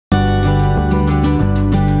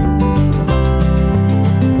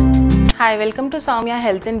Hi, welcome to Sowmyaa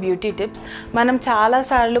Health and Beauty Tips. మనం చాలా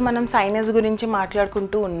సార్లు సైనస్ గురించి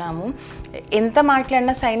మాట్లాడుకుంటూ ఉన్నాము. ఎంత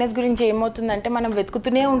మాట్లాడినా సైనస్ గురించి ఏమవుతుందంటే మనం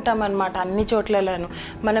వెతుకుతూనే ఉంటాం అన్నమాట అన్ని చోట్లలోను.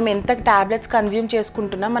 మనం ఎంత టాబ్లెట్స్ కన్జ్యూమ్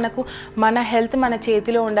చేసుకుంటున్నా మనకు మన హెల్త్ మన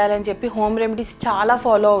చేతిలో ఉండాలని చెప్పి హోమ్ రెమెడీస్ చాలా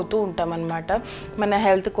ఫాలో అవుతూ ఉంటాం అన్నమాట మన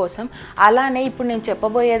హెల్త్ కోసం. అలానే ఇప్పుడు నేను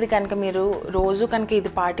చెప్పబోయేది కనుక మీరు రోజు కనుక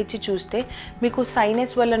ఇది పాటించి చూస్తే మీకు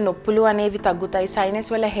సైనస్ వల్ల నొప్పులు అనేవి తగ్గుతాయి,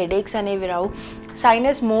 సైనస్ వల్ల హెడేక్స్ అనేవి రావు.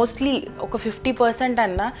 సైనస్ మోస్ట్లీ ఒక 50%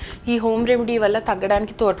 అన్న ఈ హోమ్ రెమెడీ వల్ల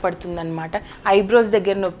తగ్గడానికి తోడ్పడుతుందన్నమాట. ఐబ్రోస్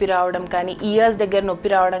దగ్గర నొప్పి రావడం కానీ, ఇయర్స్ దగ్గర నొప్పి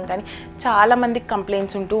రావడం కానీ చాలామందికి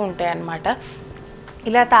కంప్లైంట్స్ ఉంటూ ఉంటాయి అన్నమాట.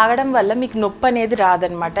 ఇలా తాగడం వల్ల మీకు నొప్పి అనేది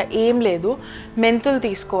రాదనమాట. ఏం లేదు, మెంతులు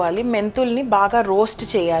తీసుకోవాలి, మెంతుల్ని బాగా రోస్ట్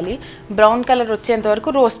చేయాలి, బ్రౌన్ కలర్ వచ్చేంత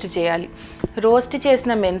వరకు రోస్ట్ చేయాలి. రోస్ట్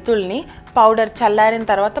చేసిన మెంతుల్ని పౌడర్ చల్లారిన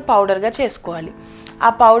తర్వాత పౌడర్గా చేసుకోవాలి.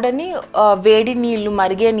 ఆ పౌడర్ని వేడి నీళ్ళు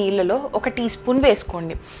మరిగే నీళ్ళలో ఒక టీ స్పూన్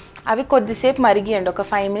వేసుకోండి. అవి కొద్దిసేపు మరిగియండి, ఒక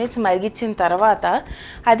 5 minutes మరిగించిన తర్వాత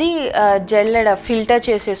అది జల్లెడ ఫిల్టర్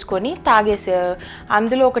చేసేసుకొని తాగేసే.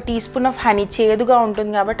 అందులో ఒక టీ స్పూన్ ఆఫ్ హనీ, చేదుగా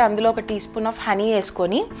ఉంటుంది కాబట్టి అందులో ఒక టీ స్పూన్ ఆఫ్ హనీ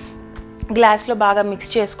వేసుకొని గ్లాస్లో బాగా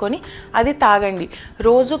మిక్స్ చేసుకొని అది తాగండి.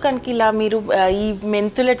 రోజు కనుక ఇలా మీరు ఈ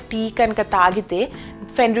మెంతుల టీ కనుక తాగితే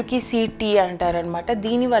ఫెన్రుకి సీడ్ టీ అంటారనమాట.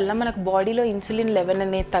 దీనివల్ల మనకు బాడీలో ఇన్సులిన్ లెవెల్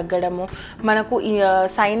అనేది తగ్గడము, మనకు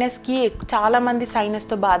సైనస్కి చాలామంది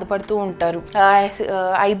సైనస్తో బాధపడుతూ ఉంటారు.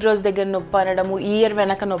 ఐబ్రోస్ దగ్గర నొప్పి అనడము, ఇయర్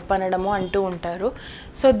వెనక నొప్పి అనడము అంటూ ఉంటారు.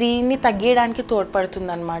 సో దీన్ని తగ్గడానికి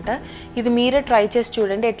తోడ్పడుతుంది అనమాట. ఇది మీరే ట్రై చేసి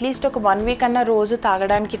చూడండి. అట్లీస్ట్ ఒక 1 week అన్న రోజు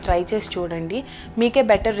తాగడానికి ట్రై చేసి చూడండి, మీకే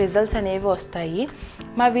బెటర్ రిజల్ట్స్ అనేవి వస్తాయి.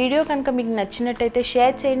 మా వీడియో కనుక మీకు నచ్చినట్టయితే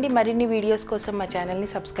షేర్ చేయండి. మరిన్ని వీడియోస్ కోసం మా ఛానల్ని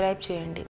సబ్స్క్రైబ్ చేయండి.